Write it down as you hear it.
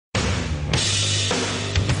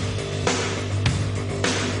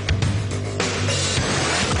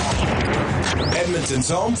Edmonton's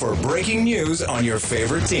home for breaking news on your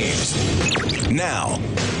favorite teams. Now,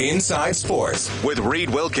 Inside Sports with Reed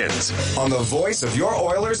Wilkins on the voice of your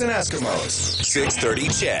Oilers and Eskimos, 630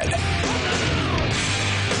 CHED.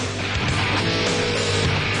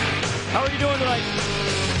 How are you doing tonight?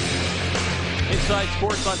 Inside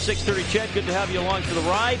Sports on 630 CHED. Good to have you along for the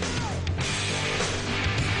ride.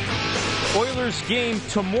 Oilers game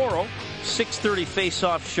tomorrow, 6:30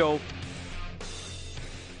 face-off show.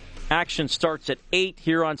 Action starts at 8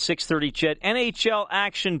 here on 630 CHED. NHL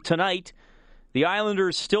action tonight. The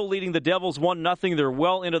Islanders still leading the Devils 1-0. They're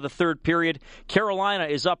well into the third period. Carolina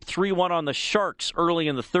is up 3-1 on the Sharks early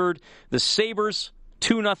in the third. The Sabres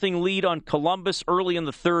 2-0 lead on Columbus early in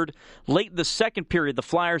the third. Late in the second period, the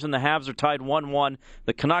Flyers and the Habs are tied 1-1.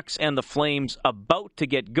 The Canucks and the Flames about to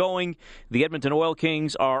get going. The Edmonton Oil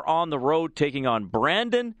Kings are on the road taking on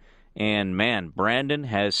Brandon. And, man, Brandon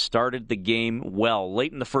has started the game well.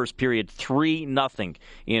 Late in the first period, 3-0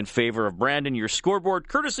 in favor of Brandon. Your scoreboard,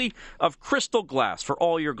 courtesy of Crystal Glass. For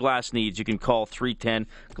all your glass needs, you can call 310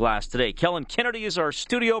 Glass today. Kellen Kennedy is our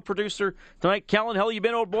studio producer tonight. Kellen, how you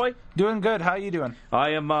been, old boy? Doing good. How you doing?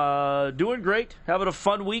 I am doing great. Having a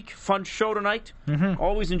fun week, fun show tonight.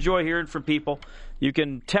 Always enjoy hearing from people. You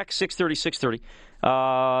can text 630-630.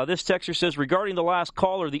 This texter says, regarding the last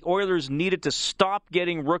caller, the Oilers needed to stop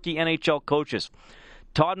getting rookie NHL coaches.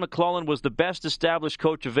 Todd McLellan was the best established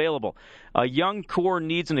coach available. A young core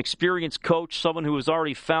needs an experienced coach, someone who has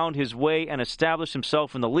already found his way and established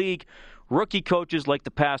himself in the league. Rookie coaches, like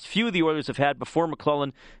the past few the Oilers have had before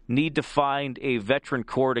McLellan, need to find a veteran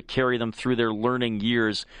core to carry them through their learning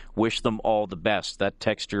years. Wish them all the best. That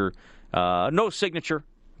texter, no signature,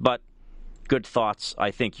 but good thoughts,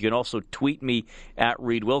 I think. You can also tweet me at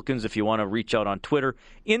Reed Wilkins if you want to reach out on Twitter.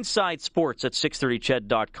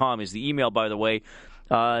 InsideSports@630ched.com is the email, by the way.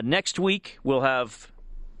 Next week, we'll have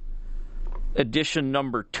edition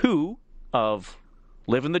number 2 of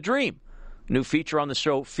Living the Dream. New feature on the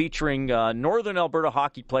show featuring Northern Alberta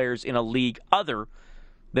hockey players in a league other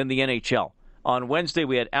than the NHL. On Wednesday,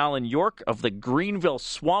 we had Alan York of the Greenville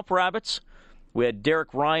Swamp Rabbits. We had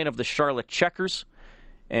Derek Ryan of the Charlotte Checkers.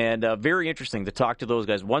 And very interesting to talk to those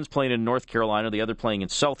guys. One's playing in North Carolina, the other playing in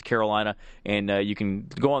South Carolina. And you can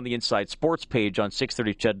go on the Inside Sports page on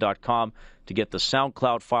 630ched.com to get the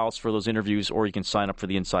SoundCloud files for those interviews, or you can sign up for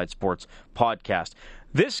the Inside Sports podcast.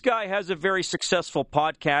 This guy has a very successful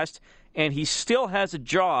podcast, and he still has a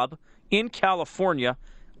job in California,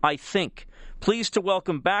 I think. Pleased to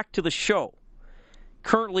welcome back to the show,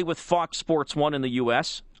 currently with Fox Sports 1 in the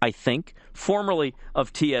U.S., I think, formerly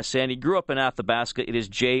of TSN. He grew up in Athabasca. It is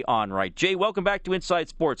Jay Onrait. Jay, welcome back to Inside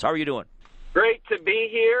Sports. How are you doing? Great to be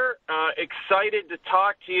here. Excited to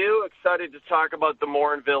talk to you. Excited to talk about the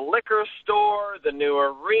Morinville Liquor Store, the new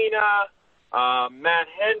arena, Matt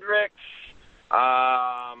Hendricks,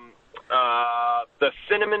 the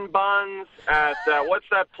cinnamon buns at, what's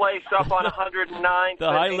that place up on 109? The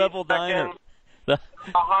High Level Diner. A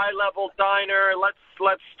high-level diner.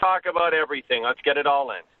 Let's talk about everything. Let's get it all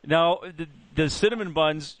in. Now, the cinnamon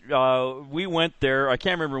buns, we went there. I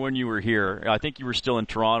can't remember when you were here. I think you were still in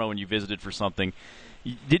Toronto and you visited for something.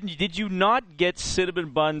 Did you not get cinnamon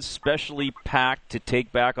buns specially packed to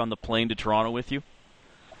take back on the plane to Toronto with you?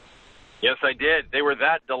 Yes, I did. They were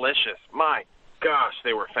that delicious. My gosh,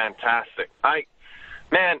 they were fantastic.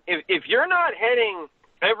 If you're not heading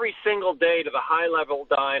every single day to the high-level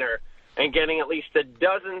diner and getting at least a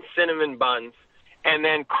dozen cinnamon buns and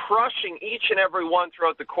then crushing each and every one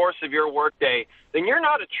throughout the course of your workday, then you're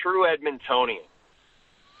not a true Edmontonian.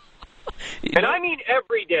 And I mean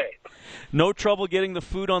every day. No trouble getting the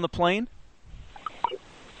food on the plane?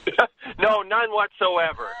 No, none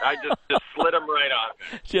whatsoever. I just slid them right on.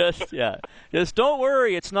 Just don't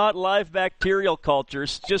worry. It's not live bacterial culture.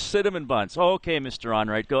 It's just cinnamon buns. Okay, Mr.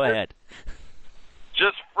 Onrait, go ahead.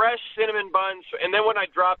 Just fresh cinnamon buns, and then when I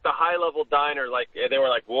dropped the high-level diner, they were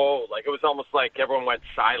like, whoa, it was almost like everyone went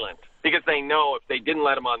silent, because they know if they didn't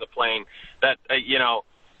let them on the plane that,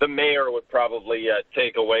 the mayor would probably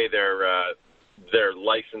take away their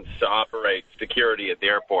license to operate security at the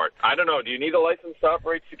airport. I don't know. Do you need a license to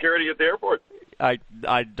operate security at the airport? I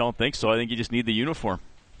don't think so. I think you just need the uniform.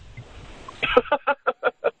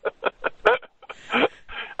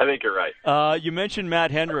 I think you're right. You mentioned Matt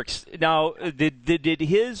Hendricks. Now, did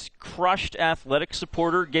his crushed athletic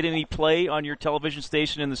supporter get any play on your television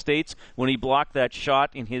station in the States when he blocked that shot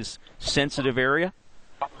in his sensitive area?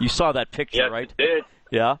 You saw that picture, right? Yes, it did.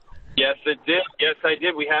 Yeah? Yes, it did. Yes, I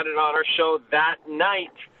did. We had it on our show that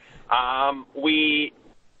night. We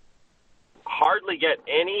hardly get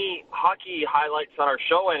any hockey highlights on our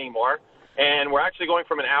show anymore, and we're actually going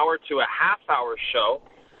from an hour to a half-hour show.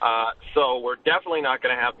 So we're definitely not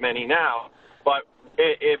going to have many now. But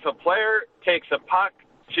if a player takes a puck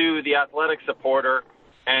to the Athletic supporter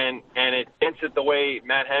and it ends it the way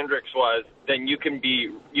Matt Hendricks was, then you can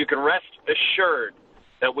rest assured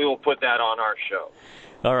that we will put that on our show.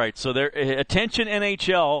 All right, so attention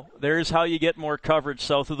NHL, there's how you get more coverage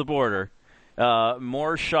south of the border.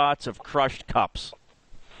 More shots of crushed cups.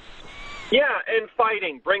 Yeah, and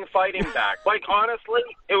fighting. Bring fighting back. Like, honestly,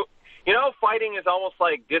 fighting is almost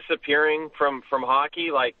like disappearing from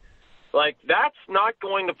hockey. Like that's not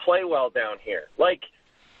going to play well down here. Like,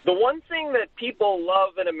 the one thing that people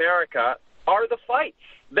love in America are the fights.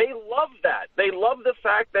 They love that. They love the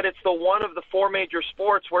fact that it's the one of the four major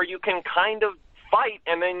sports where you can kind of fight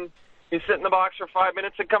and then you sit in the box for 5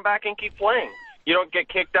 minutes and come back and keep playing. You don't get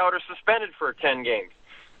kicked out or suspended for 10 games.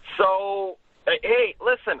 So, hey,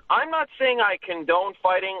 listen, I'm not saying I condone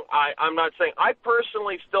fighting. I'm not saying – I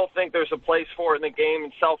personally still think there's a place for it in the game,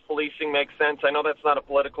 and self-policing makes sense. I know that's not a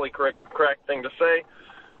politically correct thing to say.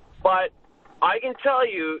 But I can tell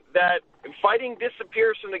you that if fighting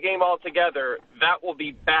disappears from the game altogether, that will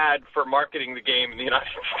be bad for marketing the game in the United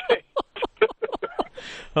States.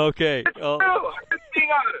 Okay. It's true. I'm just being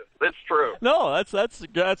honest. It's true. No,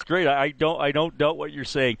 that's great. I don't doubt what you're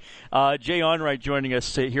saying. Jay Onrait joining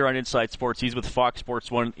us here on Inside Sports. He's with Fox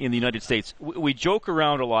Sports 1 in the United States. We joke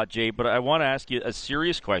around a lot, Jay, but I want to ask you a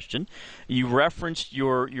serious question. You referenced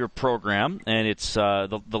your program, and it's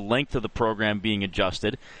the length of the program being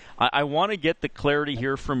adjusted. I want to get the clarity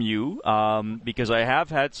here from you because I have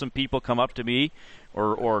had some people come up to me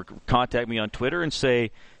or contact me on Twitter and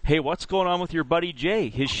say, hey, what's going on with your buddy Jay?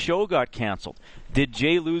 His show got canceled. Did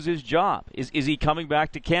Jay lose his job? Is he coming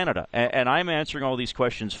back to Canada? And I'm answering all these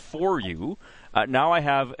questions for you. Now I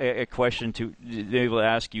have a question to be able to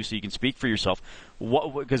ask you so you can speak for yourself.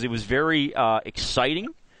 Because it was very exciting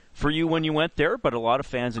for you when you went there, but a lot of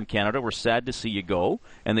fans in Canada were sad to see you go,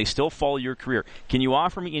 and they still follow your career. Can you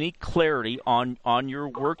offer me any clarity on your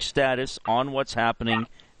work status, on what's happening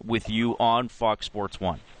with you on Fox Sports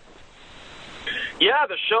 1? Yeah,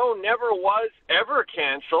 the show never was ever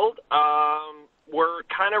canceled. We're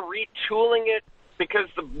kind of retooling it because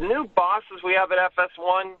the new bosses we have at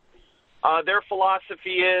FS1, their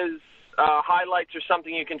philosophy is highlights are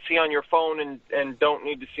something you can see on your phone and don't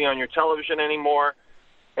need to see on your television anymore.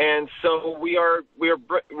 And so we are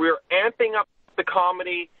amping up the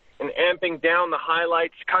comedy and amping down the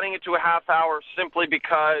highlights, cutting it to a half hour simply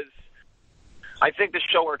because I think this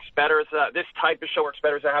show works better this type of show works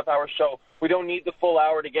better as a half-hour show. We don't need the full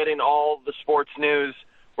hour to get in all the sports news.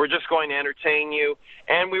 We're just going to entertain you.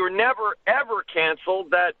 And we were never, ever canceled.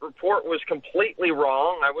 That report was completely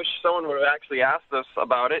wrong. I wish someone would have actually asked us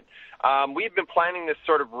about it. We've been planning this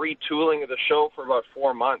sort of retooling of the show for about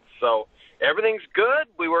 4 months. So everything's good.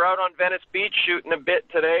 We were out on Venice Beach shooting a bit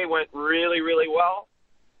today. Went really, really well.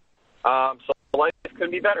 So life couldn't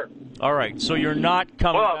be better. All right. So you're not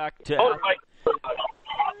coming back to...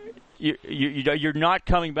 You're not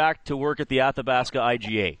coming back to work at the Athabasca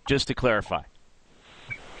IGA, just to clarify.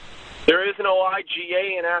 There is no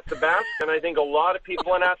IGA in Athabasca, and I think a lot of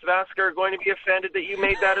people in Athabasca are going to be offended that you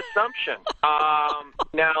made that assumption.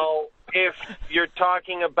 Now, if you're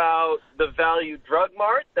talking about the Value Drug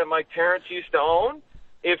Mart that my parents used to own,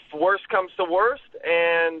 if worst comes to worst,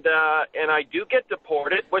 and I do get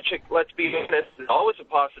deported, which, let's be honest, is always a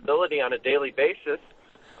possibility on a daily basis,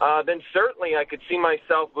 then certainly I could see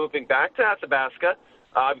myself moving back to Athabasca.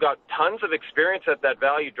 I've got tons of experience at that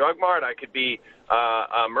Value Drug Mart. I could be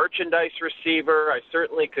a merchandise receiver. I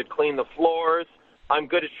certainly could clean the floors. I'm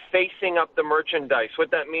good at facing up the merchandise.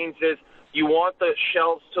 What that means is you want the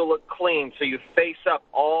shelves to look clean, so you face up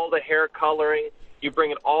all the hair coloring. You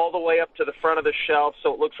bring it all the way up to the front of the shelf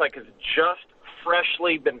so it looks like it's just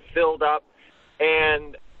freshly been filled up.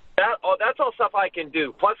 And that's all stuff I can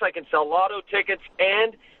do. Plus, I can sell lotto tickets,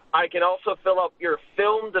 and I can also fill up your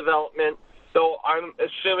film development, though I'm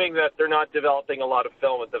assuming that they're not developing a lot of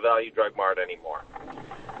film at the Value Drug Mart anymore.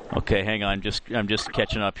 Okay, hang on. I'm just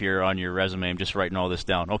catching up here on your resume. I'm just writing all this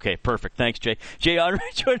down. Okay, perfect. Thanks, Jay. Jay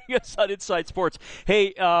Onrait joining us on Inside Sports.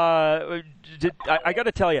 Hey, I got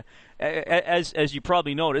to tell you, as you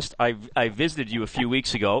probably noticed, I visited you a few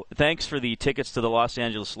weeks ago. Thanks for the tickets to the Los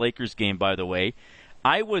Angeles Lakers game, by the way.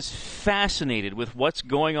 I was fascinated with what's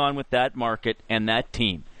going on with that market and that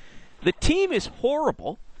team. The team is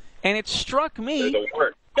horrible, and it struck me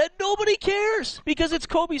that nobody cares because it's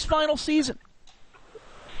Kobe's final season.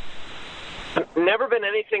 Never been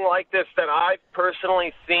anything like this that I've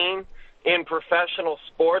personally seen in professional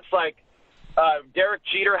sports. Like Derek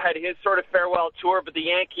Jeter had his sort of farewell tour, but the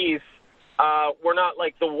Yankees were not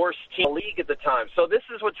like the worst team in the league at the time. So this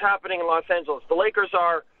is what's happening in Los Angeles. The Lakers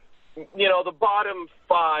are the bottom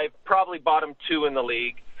 5, probably bottom 2 in the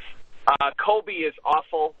league. Kobe is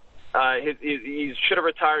awful. He should have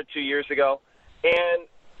retired 2 years ago. And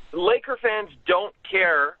Laker fans don't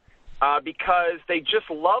care because they just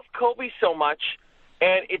love Kobe so much,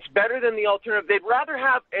 and it's better than the alternative. They'd rather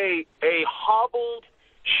have a hobbled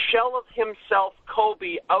shell of himself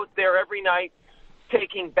Kobe out there every night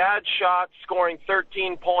taking bad shots, scoring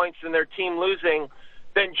 13 points, and their team losing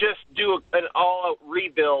than just do an all-out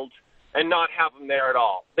rebuild and not have him there at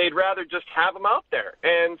all. They'd rather just have him out there.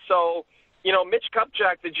 And so, Mitch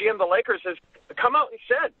Kupchak, the GM of the Lakers, has come out and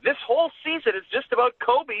said this whole season is just about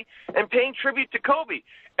Kobe and paying tribute to Kobe.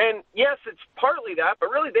 And, yes, it's partly that, but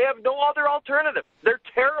really they have no other alternative. They're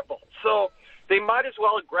terrible. So they might as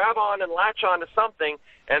well grab on and latch on to something,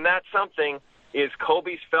 and that something is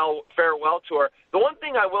Kobe's farewell tour. The one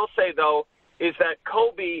thing I will say, though, is that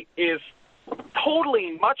Kobe is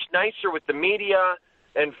totally much nicer with the media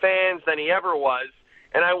and fans than he ever was,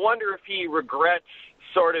 and I wonder if he regrets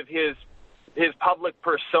sort of his public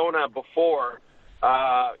persona before,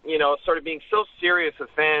 sort of being so serious with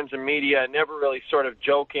fans and media, never really sort of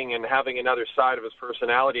joking and having another side of his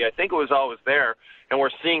personality. I think it was always there, and we're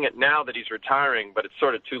seeing it now that he's retiring, but it's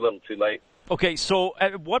sort of too little too late. Okay, so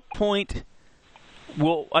at what point...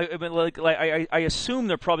 Well, I assume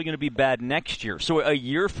they're probably going to be bad next year. So a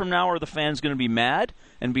year from now, are the fans going to be mad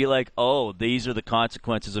and be like, "Oh, these are the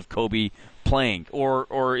consequences of Kobe playing,"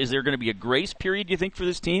 or is there going to be a grace period? Do you think for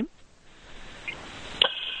this team?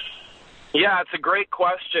 Yeah, it's a great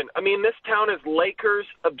question. I mean, this town is Lakers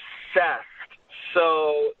obsessed.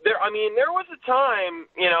 So there was a time,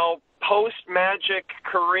 post Magic,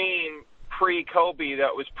 Kareem, pre Kobe,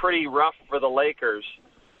 that was pretty rough for the Lakers.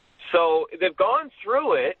 So they've gone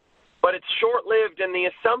through it, but it's short-lived, and the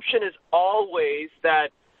assumption is always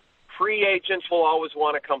that free agents will always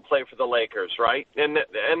want to come play for the Lakers, right? And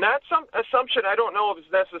that assumption I don't know if is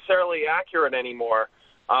necessarily accurate anymore.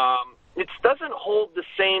 It doesn't hold the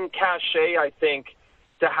same cachet, I think,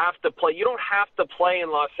 to have to play. You don't have to play in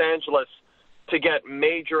Los Angeles to get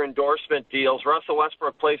major endorsement deals. Russell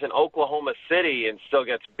Westbrook plays in Oklahoma City and still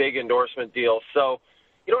gets big endorsement deals. So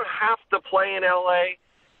you don't have to play in L.A.,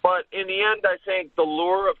 but in the end, I think the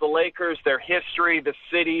lure of the Lakers, their history, the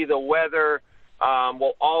city, the weather,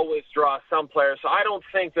 will always draw some players. So I don't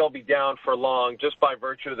think they'll be down for long just by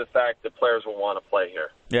virtue of the fact that players will want to play here.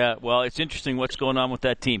 Yeah, well, it's interesting what's going on with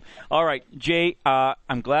that team. All right, Jay,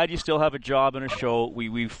 I'm glad you still have a job and a show.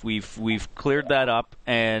 We've cleared that up,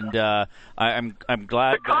 and I'm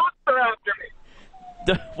glad. The cops are after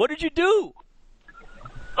me. What did you do?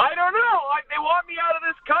 I don't know. They want me out of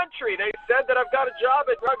this country. They said that I've got a job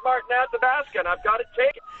at Drug Mart in Athabasca, and I've got to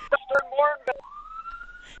take it.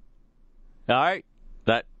 All right.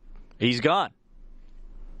 He's gone.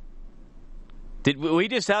 Did we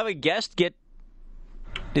just have a guest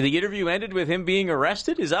Did the interview ended with him being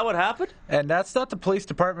arrested? Is that what happened? And that's not the police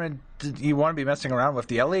department you want to be messing around with.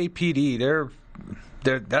 The LAPD,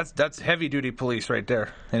 that's heavy-duty police right there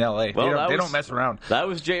in L.A. Well, they don't mess around. That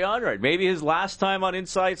was Jay Onrait. Maybe his last time on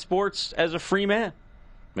Inside Sports as a free man.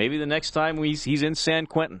 Maybe the next time he's in San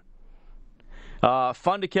Quentin.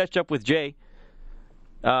 Fun to catch up with Jay.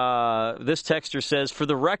 This texter says, for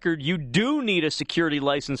the record, you do need a security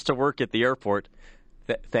license to work at the airport.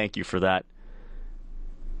 Thank you for that.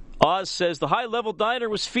 Oz says, the high-level diner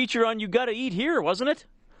was featured on You Gotta Eat Here, wasn't it?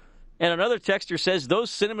 And another texter says,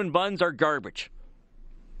 those cinnamon buns are garbage.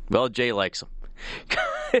 Well, Jay likes them.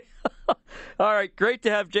 All right, great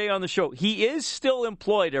to have Jay on the show. He is still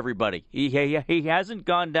employed, everybody. He hasn't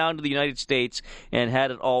gone down to the United States and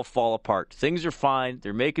had it all fall apart. Things are fine.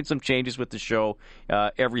 They're making some changes with the show.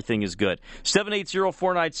 Everything is good.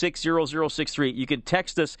 780-496-0063. You can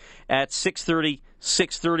text us at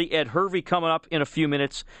 630-630. Ed Hervey coming up in a few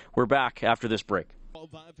minutes. We're back after this break.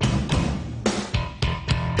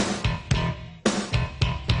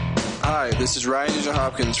 Hi, this is Ryan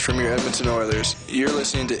Nugent-Hopkins from your Edmonton Oilers. You're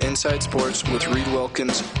listening to Inside Sports with Reed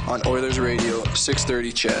Wilkins on Oilers Radio,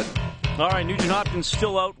 630 CHED. All right, Nugent-Hopkins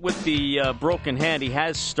still out with the broken hand. He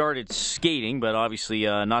has started skating, but obviously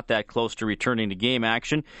not that close to returning to game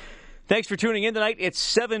action. Thanks for tuning in tonight. It's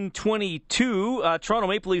 7:22. Toronto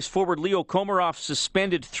Maple Leafs forward Leo Komarov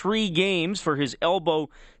suspended 3 games for his elbow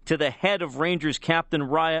to the head of Rangers captain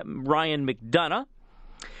Ryan McDonough.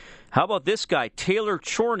 How about this guy, Taylor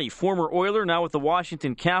Chorney, former Oiler, now with the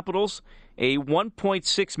Washington Capitals, a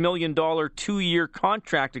 $1.6 million 2-year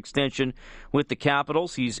contract extension with the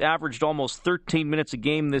Capitals. He's averaged almost 13 minutes a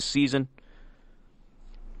game this season.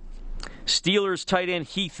 Steelers tight end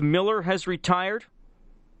Heath Miller has retired,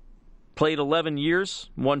 played 11 years,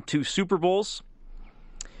 won 2 Super Bowls.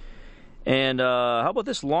 And how about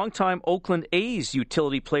this? Longtime Oakland A's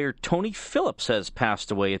utility player Tony Phillips has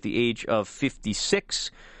passed away at the age of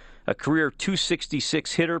 56. A career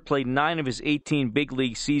 .266 hitter, played 9 of his 18 big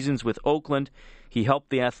league seasons with Oakland. He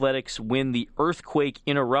helped the Athletics win the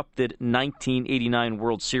earthquake-interrupted 1989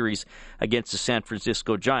 World Series against the San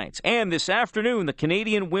Francisco Giants. And this afternoon, the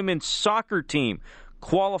Canadian women's soccer team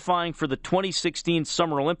qualifying for the 2016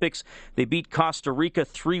 Summer Olympics. They beat Costa Rica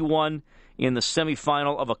 3-1 in the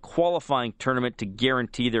semifinal of a qualifying tournament to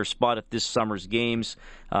guarantee their spot at this summer's games.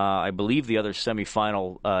 I believe the other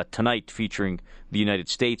semifinal tonight featuring the United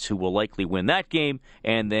States, who will likely win that game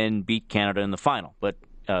and then beat Canada in the final. But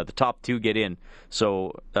the top 2 get in,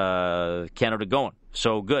 so Canada going.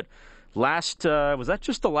 So good. Was that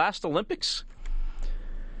just the last Olympics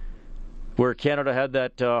where Canada had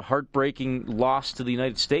that heartbreaking loss to the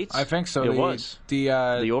United States? I think so. It was. The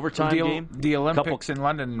overtime game? The Olympics in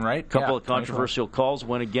London, right? Couple of controversial calls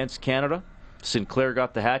went against Canada. Sinclair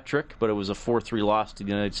got the hat trick, but it was a 4-3 loss to the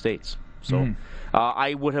United States. So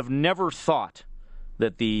I would have never thought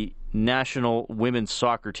that the national women's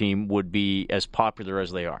soccer team would be as popular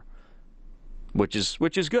as they are, which is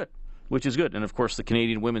good. And, of course, the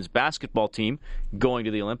Canadian women's basketball team going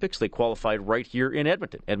to the Olympics, they qualified right here in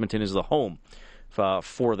Edmonton. Edmonton is the home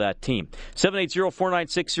for that team.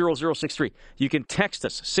 780-496-0063. You can text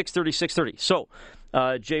us, 630-630. So,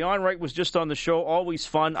 Jay Onrait was just on the show. Always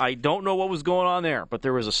fun. I don't know what was going on there, but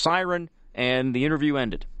there was a siren, and the interview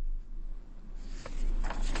ended.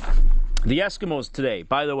 The Eskimos today,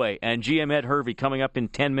 by the way, and GM Ed Hervey coming up in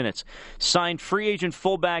 10 minutes, signed free agent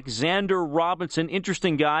fullback Xander Robinson.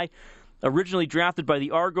 Interesting guy. Originally drafted by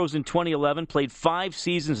the Argos in 2011, played 5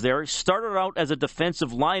 seasons there. Started out as a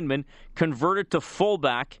defensive lineman, converted to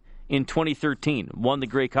fullback in 2013. Won the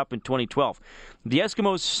Grey Cup in 2012. The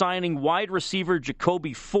Eskimos signing wide receiver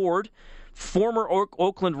Jacoby Ford, former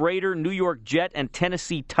Oakland Raider, New York Jet, and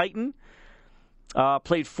Tennessee Titan.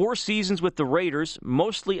 Played 4 seasons with the Raiders,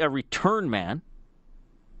 mostly a return man.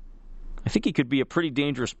 I think he could be a pretty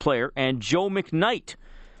dangerous player. And Joe McKnight,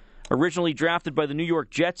 originally drafted by the New York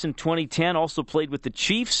Jets in 2010, also played with the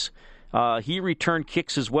Chiefs. He returned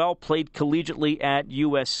kicks as well, played collegiately at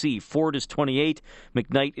USC. Ford is 28,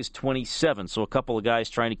 McKnight is 27. So a couple of guys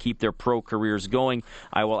trying to keep their pro careers going.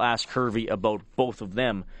 I will ask Hervey about both of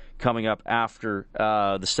them coming up after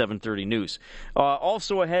the 7:30 news.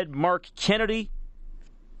 Also ahead, Mark Kennedy,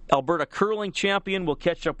 Alberta curling champion. We'll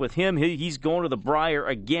catch up with him. He's going to the Brier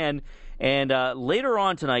again. And later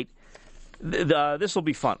on tonight, this will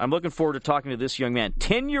be fun. I'm looking forward to talking to this young man.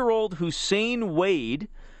 10-year-old Hussein Wade,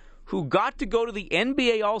 who got to go to the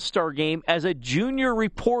NBA All-Star Game as a junior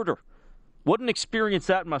reporter. What an experience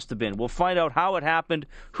that must have been. We'll find out how it happened,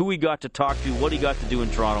 who he got to talk to, what he got to do in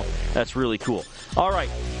Toronto. That's really cool. All right.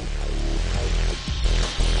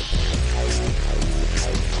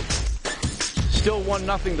 Still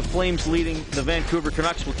 1-0, the Flames leading the Vancouver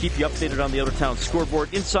Canucks. We'll keep you updated on the out-of-town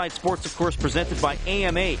scoreboard. Inside Sports, of course, presented by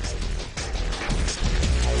AMA.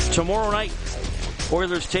 Tomorrow night,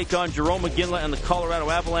 Oilers take on Jerome McGinley and the Colorado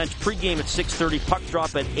Avalanche. Pre-game at 6:30, puck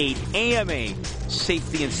drop at 8. AMA,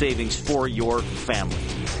 safety and savings for your family.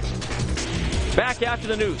 Back after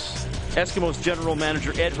the news, Eskimos General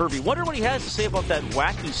Manager Ed Hervey. Wonder what he has to say about that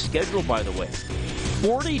wacky schedule, by the way.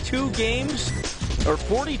 42 games, or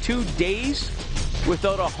 42 days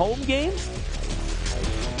without a home game?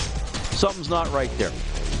 Something's not right there.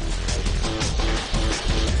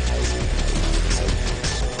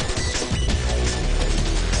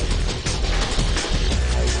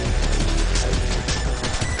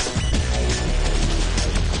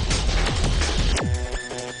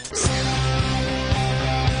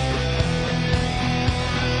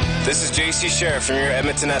 This is JC Sherritt from your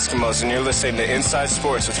Edmonton Eskimos, and you're listening to Inside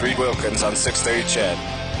Sports with Reed Wilkins on 630 CHED.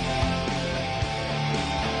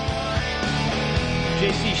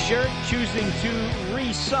 JC Sherritt choosing to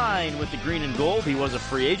re-sign with the Green and Gold. He was a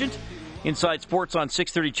free agent. Inside Sports on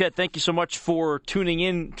 630 CHED. Thank you so much for tuning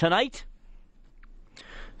in tonight.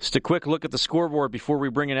 Just a quick look at the scoreboard before we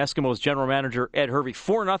bring in Eskimos General Manager Ed Hervey.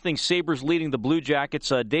 4-0 Sabres leading the Blue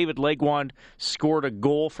Jackets. David Legwand scored a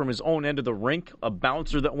goal from his own end of the rink, a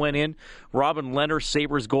bouncer that went in. Robin Lehner,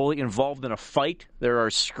 Sabres goalie, involved in a fight. There are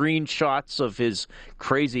screenshots of his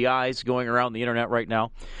crazy eyes going around the internet right now.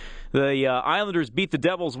 The Islanders beat the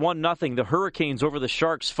Devils 1-0. The Hurricanes over the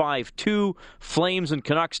Sharks 5-2. Flames and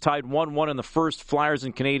Canucks tied 1-1 in the first. Flyers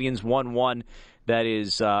and Canadians 1-1. That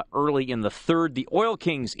is early in the third. The Oil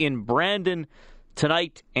Kings in Brandon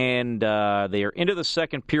tonight, and they are into the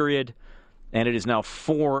second period, and it is now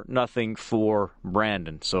 4-0 for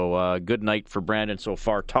Brandon. So good night for Brandon so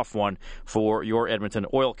far. Tough one for your Edmonton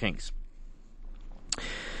Oil Kings.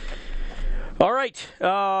 All right.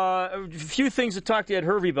 A few things to talk to Ed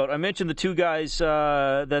Hervey about. I mentioned the two guys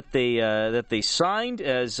that they signed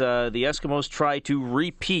as the Eskimos try to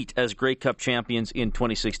repeat as Grey Cup champions in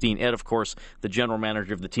 2016. Ed, of course, the general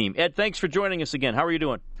manager of the team. Ed, thanks for joining us again. How are you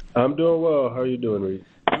doing? I'm doing well. How are you doing, Reed?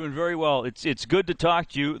 Doing very well. It's good to talk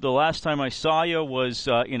to you. The last time I saw you was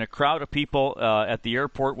in a crowd of people at the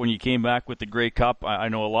airport when you came back with the Grey Cup. I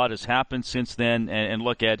know a lot has happened since then. And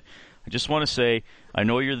look, Ed, I just want to say, I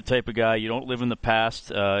know you're the type of guy, you don't live in the past.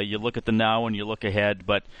 You look at the now and you look ahead,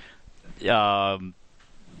 but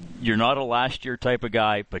you're not a last year type of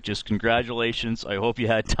guy, but just congratulations. I hope you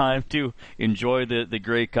had time to enjoy the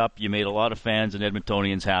Grey Cup. You made a lot of fans and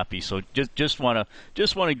Edmontonians happy. So just want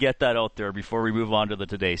to get that out there before we move on to the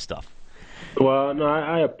today stuff. Well, no,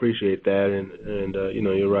 I appreciate that, and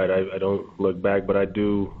you're right. I don't look back, but I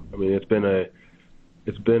do. I mean, it's been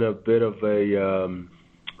a bit of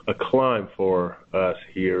a climb for us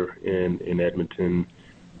here in Edmonton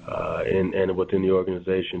and within the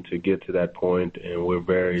organization to get to that point, and we're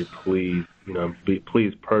very pleased.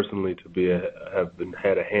 Pleased personally to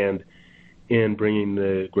had a hand in bringing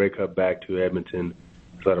the Grey Cup back to Edmonton.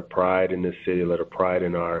 There's a lot of pride in this city, a lot of pride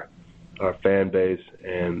in our fan base,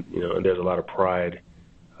 and there's a lot of pride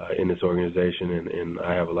in this organization, and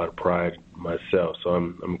I have a lot of pride myself. So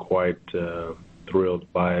I'm quite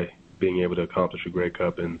thrilled by being able to accomplish a Grey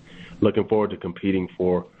Cup and looking forward to competing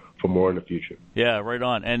for more in the future. Yeah, right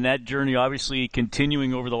on. And that journey obviously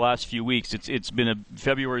continuing over the last few weeks. It's been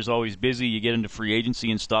February is always busy. You get into free agency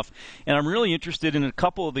and stuff. And I'm really interested in a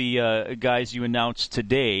couple of the guys you announced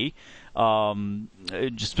today,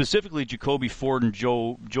 specifically Jacoby Ford and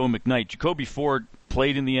Joe McKnight. Jacoby Ford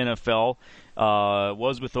played in the NFL,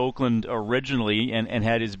 was with Oakland originally, and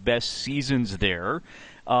had his best seasons there.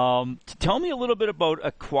 Tell me a little bit about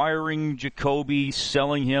acquiring Jacoby,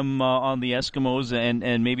 selling him on the Eskimos,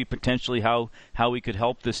 and maybe potentially how he could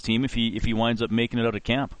help this team if he winds up making it out of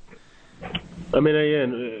camp. I mean,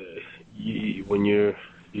 again, when you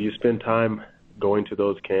spend time going to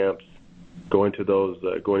those camps, going to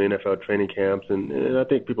NFL training camps, and I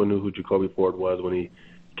think people knew who Jacoby Ford was when he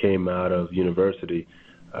came out of university.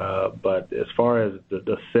 But as far as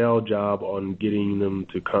the sell job on getting them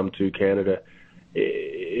to come to Canada,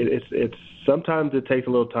 it's sometimes it takes a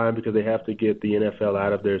little time because they have to get the NFL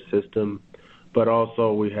out of their system, but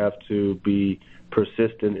also we have to be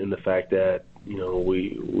persistent in the fact that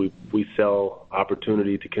we sell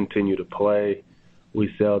opportunity to continue to play,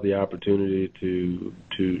 we sell the opportunity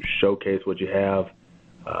to showcase what you have,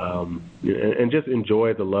 and just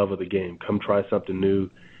enjoy the love of the game. Come try something new,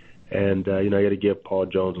 and I got to give Paul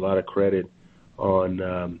Jones a lot of credit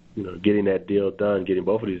on getting that deal done, getting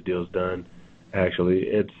both of these deals done. Actually,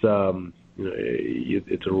 it's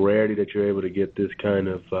it's a rarity that you're able to get this kind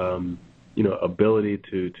of ability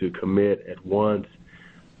to commit at once.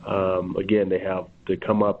 Again, they have to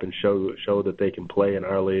come up and show that they can play in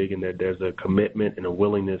our league, and that there's a commitment and a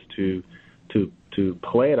willingness to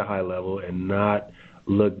play at a high level and not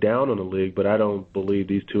look down on the league. But I don't believe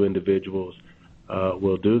these two individuals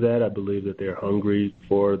will do that. I believe that they're hungry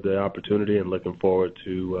for the opportunity and looking forward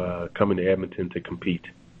to coming to Edmonton to compete.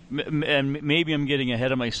 And maybe I'm getting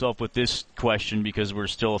ahead of myself with this question because we're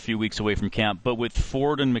still a few weeks away from camp, but with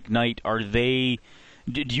Ford and McKnight,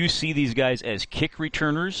 do you see these guys as kick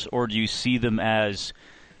returners, or do you see them as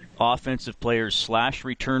offensive players /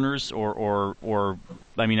 returners, or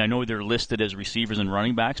I mean, I know they're listed as receivers and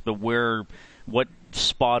running backs, but what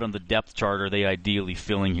spot on the depth chart are they ideally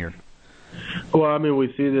filling here? Well, I mean,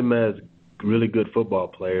 we see them as really good football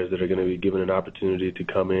players that are going to be given an opportunity to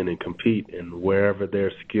come in and compete, and wherever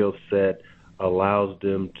their skill set allows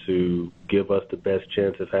them to give us the best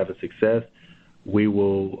chance of having success, we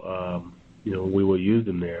will use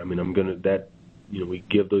them there. I mean, we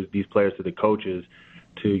give these players to the coaches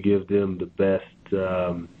to give them the best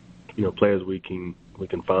players we can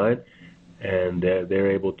find, and they're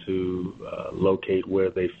able to locate where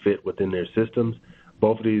they fit within their systems.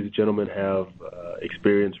 Both of these gentlemen have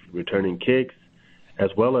experience returning kicks as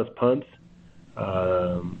well as punts,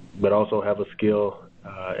 but also have a skill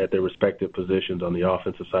at their respective positions on the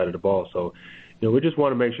offensive side of the ball. So, we just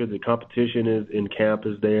want to make sure the competition in camp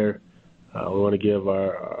is there. We want to give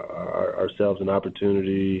ourselves an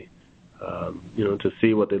opportunity, to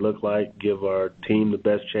see what they look like, give our team the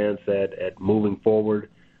best chance at moving forward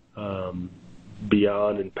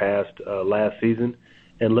beyond and past last season.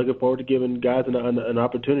 And looking forward to giving guys an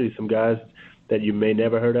opportunity. Some guys that you may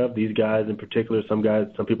never heard of. These guys in particular, some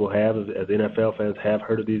people have, as NFL fans, have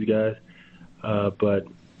heard of these guys. But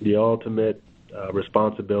the ultimate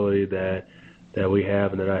responsibility that we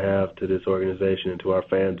have and that I have to this organization and to our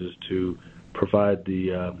fans is to provide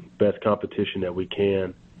the best competition that we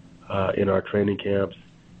can in our training camps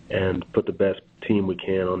and put the best team we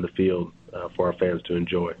can on the field for our fans to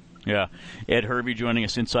enjoy. Yeah. Ed Hervey joining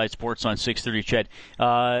us Inside Sports on 630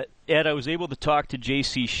 CHED. Ed, I was able to talk to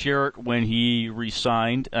J.C. Sherritt when he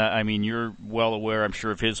resigned. I mean, you're well aware, I'm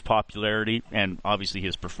sure, of his popularity and obviously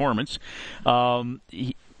his performance.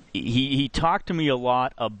 He talked to me a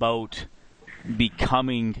lot about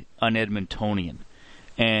becoming an Edmontonian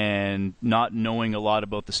and not knowing a lot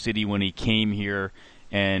about the city when he came here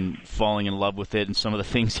and falling in love with it and some of the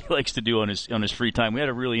things he likes to do on his free time. We had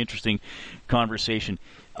a really interesting conversation.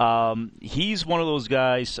 He's one of those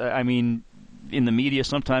guys, I mean, in the media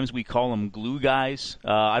sometimes we call them glue guys.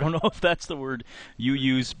 I don't know if that's the word you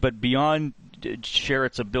use, but beyond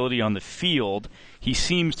Sherritt's ability on the field, he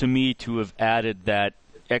seems to me to have added that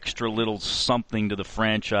extra little something to the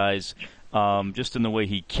franchise, just in the way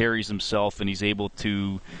he carries himself, and he's able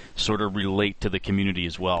to sort of relate to the community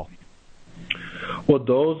as well. Well,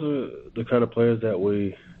 those are the kind of players that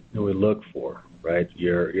we look for, right?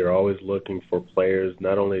 You're always looking for players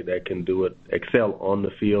not only that can excel on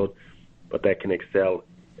the field, but that can excel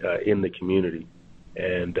in the community.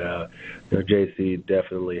 And JC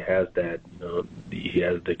definitely has that. He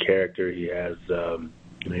has the character. He has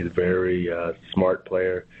he's a very smart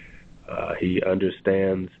player. He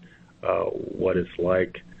understands what it's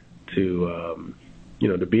like to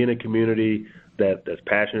to be in a community that's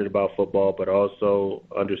passionate about football, but also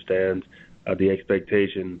understands the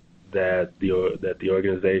expectation that the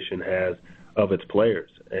organization has of its players.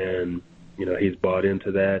 And he's bought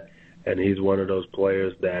into that, and he's one of those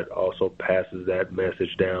players that also passes that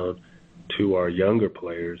message down to our younger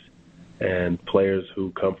players and players who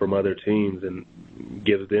come from other teams, and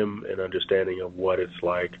gives them an understanding of what it's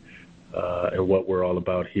like and what we're all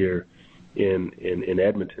about here in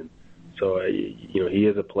Edmonton. So he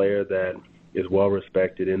is a player that is well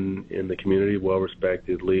respected in the community, well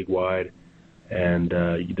respected league wide, and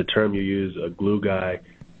the term you use, a glue guy,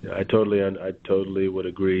 I totally would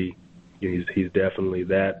agree. He's definitely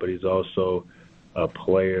that, but he's also a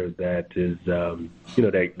player that is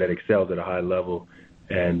that excels at a high level,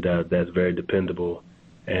 and that's very dependable.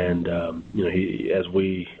 And he, as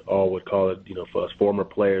we all would call it, for us former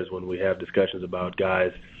players, when we have discussions about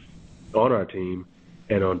guys on our team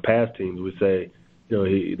and on past teams, we say,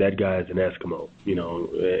 that guy is an Eskimo,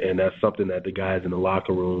 and that's something that the guys in the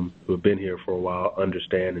locker room who have been here for a while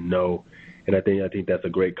understand and know. And I think that's a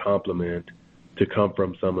great compliment to come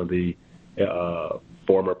from some of the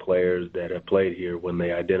former players that have played here when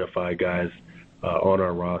they identify guys on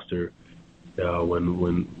our roster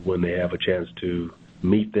when they have a chance to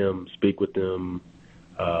meet them, speak with them,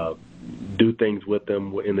 do things with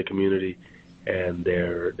them in the community, and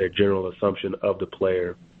their general assumption of the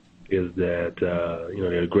player is that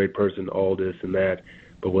they're a great person, all this and that,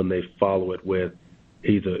 but when they follow it with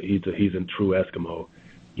he's a true Eskimo,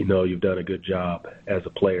 you've done a good job as a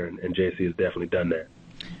player, and JC has definitely done that.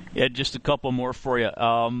 Yeah, just a couple more for you.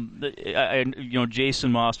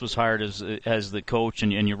 Jason Moss was hired as the coach,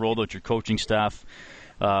 and you rolled out your coaching staff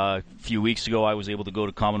a few weeks ago. I was able to go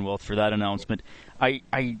to Commonwealth for that announcement. I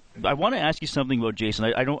want to ask you something about Jason.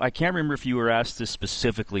 I can't remember if you were asked this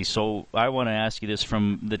specifically, so I want to ask you this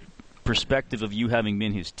from the perspective of you having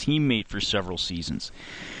been his teammate for several seasons.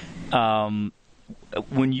 When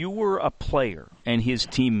you were a player and his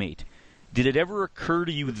teammate, did it ever occur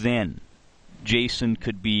to you then Jason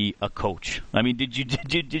could be a coach? I mean, did you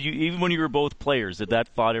even when you were both players, did that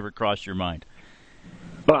thought ever cross your mind?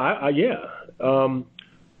 Well, yeah.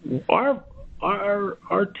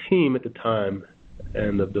 Our team at the time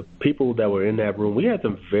and the people that were in that room, we had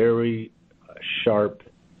some very sharp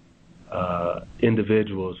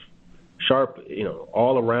individuals, sharp,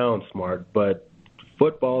 all around smart, but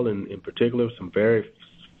football in particular, some very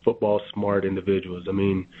football smart individuals. I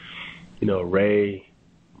mean, Ray,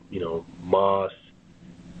 Moss,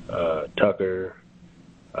 Tucker,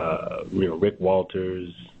 Rick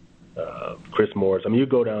Walters, Chris Morris. I mean, you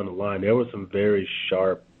go down the line. There were some very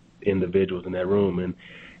sharp individuals in that room, and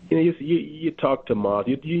you talk to Moss.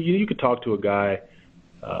 You could talk to a guy,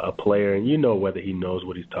 a player, and whether he knows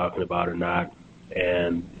what he's talking about or not.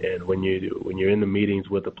 And when you're in the meetings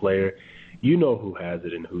with a player, who has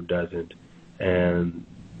it and who doesn't, and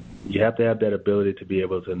you have to have that ability to be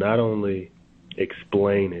able to not only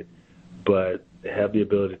explain it, but have the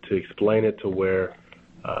ability to explain it to where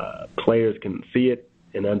players can see it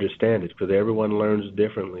and understand it, because everyone learns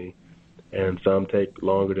differently, and some take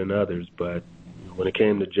longer than others. But when it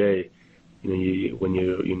came to Jay, when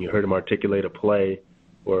you heard him articulate a play,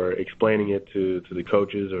 or explaining it to the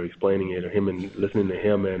coaches, or explaining it, or him and listening to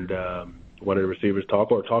him and one of the receivers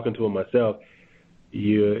talk or talking to him myself,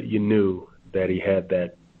 you knew that he had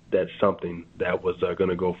that something that was going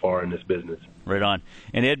to go far in this business. Right on.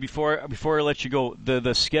 And Ed, before I let you go,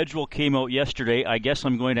 the schedule came out yesterday. I guess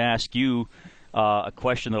I'm going to ask you a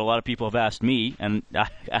question that a lot of people have asked me, and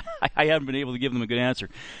I haven't been able to give them a good answer.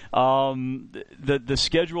 The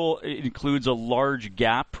schedule includes a large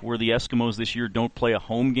gap where the Eskimos this year don't play a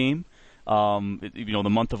home game. The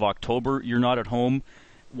month of October, you're not at home.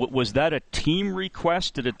 Was that a team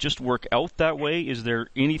request? Did it just work out that way? Is there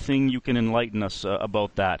anything you can enlighten us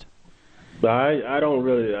about that? I don't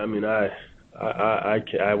really. I mean, I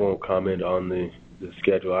won't comment on the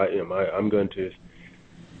schedule. I'm going to.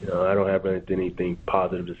 I don't have anything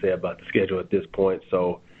positive to say about the schedule at this point,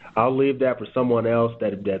 so I'll leave that for someone else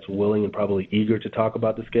that's willing and probably eager to talk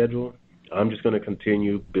about the schedule. I'm just going to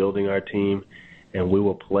continue building our team, and we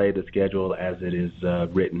will play the schedule as it is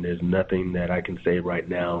written. There's nothing that I can say right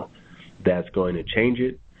now that's going to change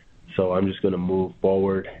it, so I'm just going to move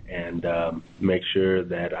forward and make sure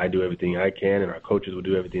that I do everything I can, and our coaches will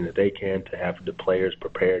do everything that they can to have the players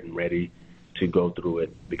prepared and ready to go through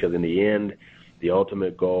it, because in the end, the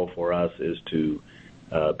ultimate goal for us is to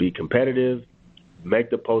be competitive, make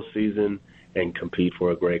the postseason, and compete for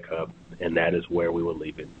a Grey Cup, and that is where we will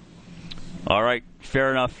leave it. All right, fair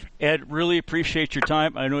enough. Ed, really appreciate your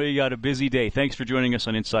time. I know you got a busy day. Thanks for joining us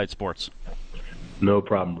on Inside Sports. No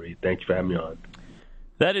problem, Reed. Thank you for having me on.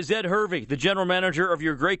 That is Ed Hervey, the general manager of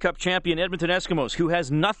your Grey Cup champion Edmonton Eskimos, who has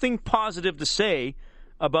nothing positive to say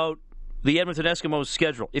about the Edmonton Eskimos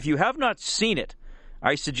schedule. If you have not seen it,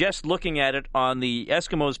 I suggest looking at it on the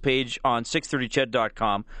Eskimos page on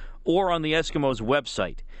 630ched.com or on the Eskimos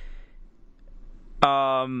website.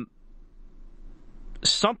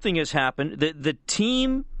 Something has happened. The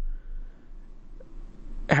team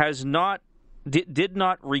did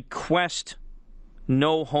not request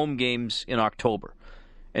no home games in October.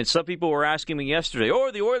 And some people were asking me yesterday,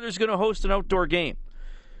 are the Oilers going to host an outdoor game?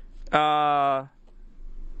 No.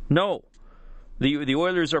 The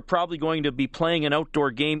Oilers are probably going to be playing an outdoor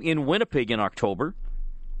game in Winnipeg in October.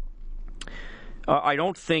 I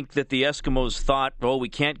don't think that the Eskimos thought, we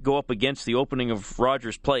can't go up against the opening of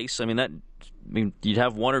Rogers Place. I mean, you'd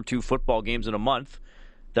have 1 or 2 football games in a month.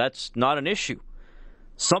 That's not an issue.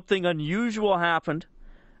 Something unusual happened.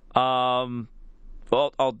 I'll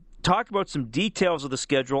talk about some details of the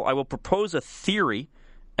schedule. I will propose a theory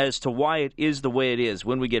as to why it is the way it is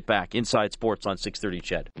when we get back. Inside Sports on 630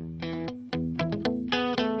 Ched.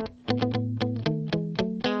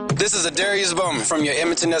 This is Adarius Bowman from your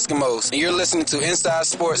Edmonton Eskimos, and you're listening to Inside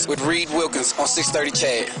Sports with Reed Wilkins on 630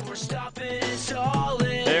 Ched.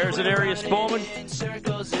 There's Adarius Bowman.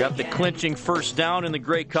 Got the clinching first down in the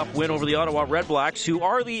Grey Cup win over the Ottawa Redblacks, who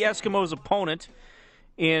are the Eskimos' opponent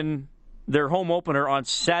in their home opener on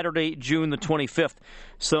Saturday, June the 25th.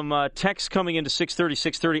 Some texts coming into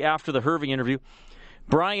 630 after the Hervey interview.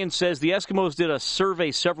 Brian says the Eskimos did a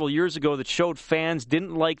survey several years ago that showed fans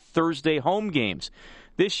didn't like Thursday home games.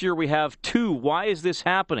 This year we have 2. Why is this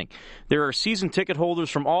happening? There are season ticket holders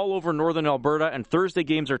from all over northern Alberta, and Thursday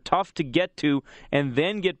games are tough to get to and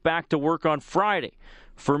then get back to work on Friday.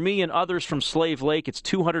 For me and others from Slave Lake, it's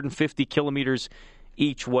 250 kilometers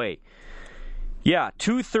each way. Yeah,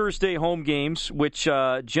 2 Thursday home games, which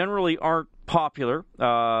generally aren't popular.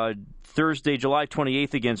 Thursday, July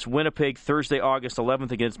 28th against Winnipeg, Thursday, August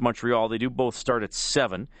 11th against Montreal. They do both start at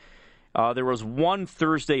 7. There was 1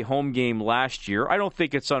 Thursday home game last year. I don't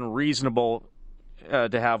think it's unreasonable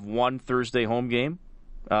to have 1 Thursday home game.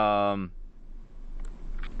 But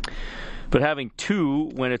having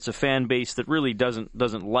 2 when it's a fan base that really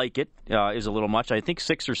doesn't like it is a little much. I think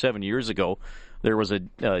 6 or 7 years ago there was a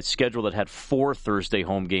schedule that had 4 Thursday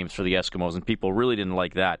home games for the Eskimos, and people really didn't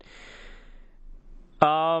like that.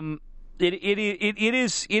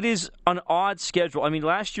 It is an odd schedule. I mean,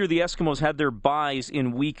 last year the Eskimos had their byes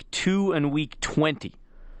in week 2 and week 20.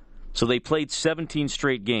 So they played 17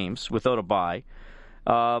 straight games without a bye.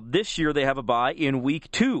 This year they have a bye in week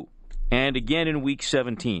 2 and again in week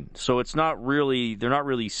 17. So they're not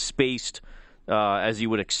really spaced as you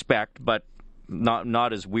would expect, but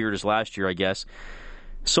not as weird as last year, I guess.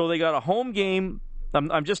 So they got a home game.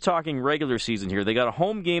 I'm just talking regular season here. They got a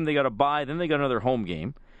home game, they got a bye, then they got another home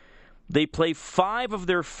game. They play 5 of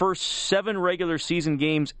their first 7 regular season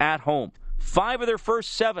games at home. 5 of their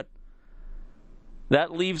first 7.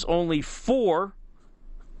 That leaves only 4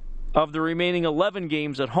 of the remaining 11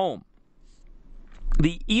 games at home.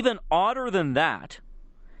 The even odder than that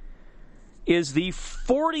is the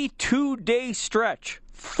 42-day stretch.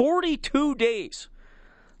 42 days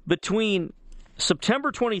between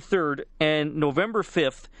September 23rd and November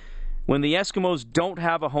 5th when the Eskimos don't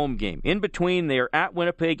have a home game. In between, they are at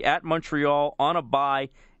Winnipeg, at Montreal, on a bye,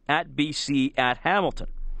 at BC, at Hamilton.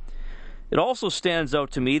 It also stands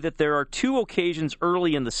out to me that there are 2 occasions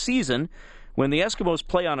early in the season when the Eskimos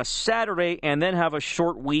play on a Saturday and then have a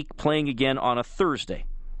short week playing again on a Thursday.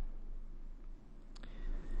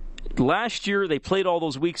 Last year, they played all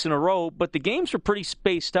those weeks in a row, but the games were pretty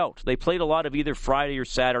spaced out. They played a lot of either Friday or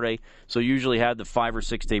Saturday, so usually had the 5 or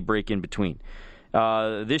 6 day break in between.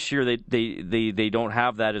 This year, they don't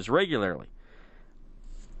have that as regularly.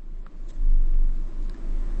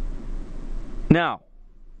 Now,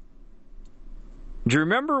 do you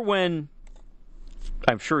remember when,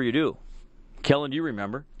 I'm sure you do, Kellen, do you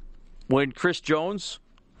remember, when Chris Jones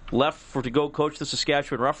left to go coach the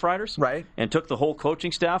Saskatchewan Roughriders? Right. And took the whole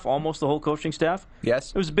coaching staff, almost the whole coaching staff?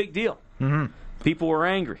 Yes. It was a big deal. Mm-hmm. People were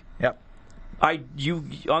angry. Yep.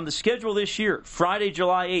 On the schedule this year, Friday,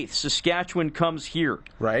 July 8th, Saskatchewan comes here.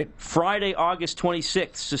 Right. Friday, August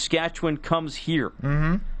 26th, Saskatchewan comes here.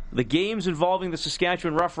 Mm-hmm. The games involving the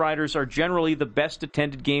Saskatchewan Roughriders are generally the best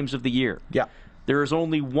attended games of the year. Yeah. There is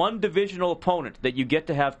only one divisional opponent that you get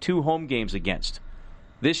to have 2 home games against.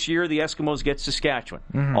 This year, the Eskimos get Saskatchewan.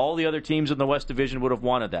 Mm-hmm. All the other teams in the West Division would have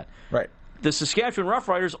wanted that. Right. The Saskatchewan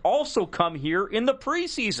Roughriders also come here in the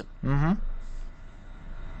preseason, mm-hmm.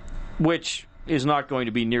 which is not going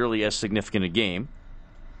to be nearly as significant a game.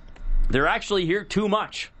 They're actually here too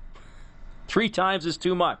much. 3 times is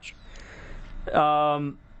too much.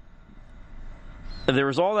 There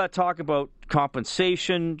was all that talk about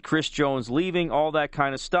compensation, Chris Jones leaving, all that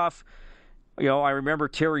kind of stuff. You know, I remember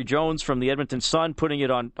Terry Jones from the Edmonton Sun putting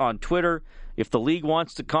it on Twitter. If the league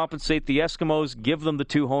wants to compensate the Eskimos, give them the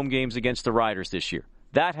 2 home games against the Riders this year.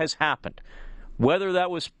 That has happened. Whether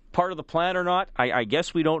that was part of the plan or not, I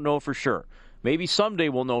guess we don't know for sure. Maybe someday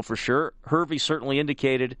we'll know for sure. Hervey certainly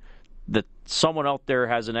indicated that someone out there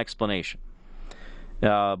has an explanation.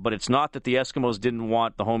 But it's not that the Eskimos didn't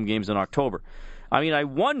want the home games in October. I mean, I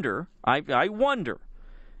wonder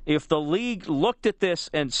if the league looked at this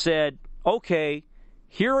and said, okay,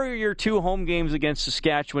 here are your 2 home games against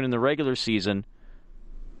Saskatchewan in the regular season,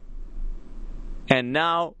 and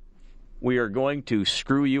now we are going to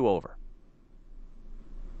screw you over.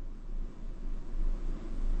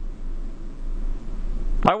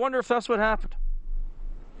 I wonder if that's what happened.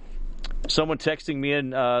 Someone texting me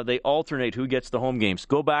in, they alternate who gets the home games.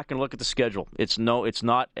 Go back and look at the schedule. It's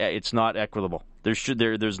not equitable.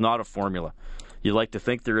 There's not a formula. You like to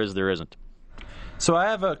think there is, there isn't. So I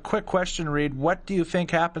have a quick question, Reed. What do you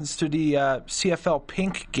think happens to the CFL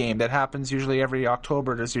Pink game that happens usually every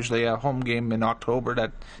October? There's usually a home game in October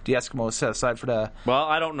that the Eskimos set aside for the... Well,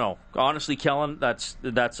 I don't know. Honestly, Kellen, that's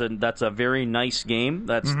a very nice game.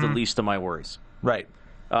 That's mm-hmm. the least of my worries. Right.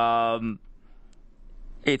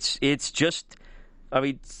 It's just,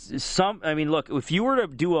 look, if you were to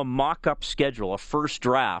do a mock-up schedule, a first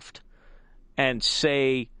draft, and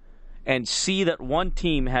see that one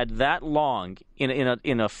team had that long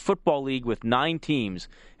in a football league with 9 teams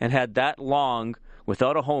and had that long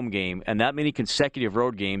without a home game and that many consecutive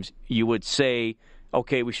road games, you would say,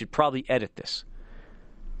 okay, we should probably edit this.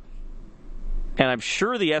 And I'm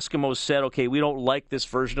sure the Eskimos said, okay, we don't like this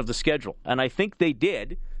version of the schedule. And I think they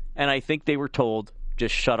did, and I think they were told,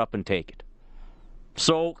 just shut up and take it.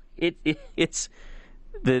 So it's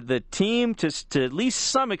the team, to at least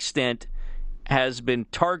some extent, has been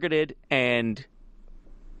targeted and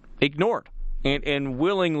ignored and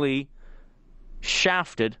willingly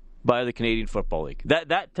shafted by the Canadian Football League.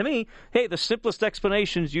 That to me, hey, the simplest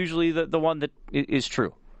explanation is usually the one that is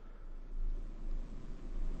true.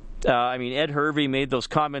 Ed Hervey made those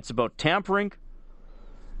comments about tampering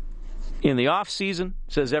in the offseason,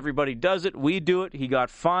 says everybody does it, we do it. He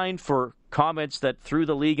got fined for comments that threw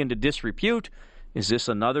the league into disrepute. Is this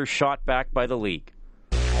another shot back by the league?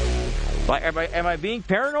 Am I being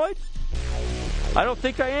paranoid? I don't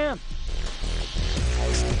think I am.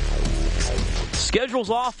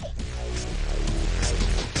 Schedule's awful.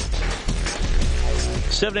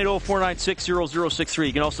 780-496-0063.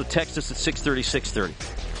 You can also text us at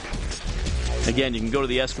 630-630. Again, you can go to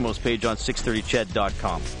the Eskimos page on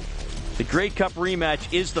 630ched.com. The Grey Cup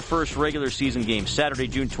rematch is the first regular season game, Saturday,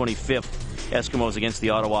 June 25th. Eskimos against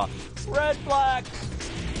the Ottawa Red Blacks.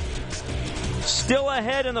 Still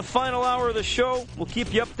ahead in the final hour of the show. We'll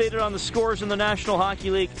keep you updated on the scores in the National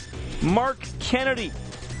Hockey League. Mark Kennedy,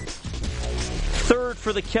 3rd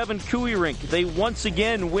for the Kevin Cooey rink. They once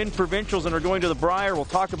again win provincials and are going to the Brier. We'll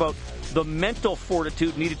talk about the mental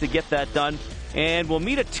fortitude needed to get that done. And we'll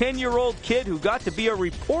meet a 10-year-old kid who got to be a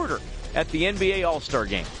reporter at the NBA All-Star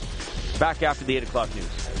Game. Back after the 8 o'clock news.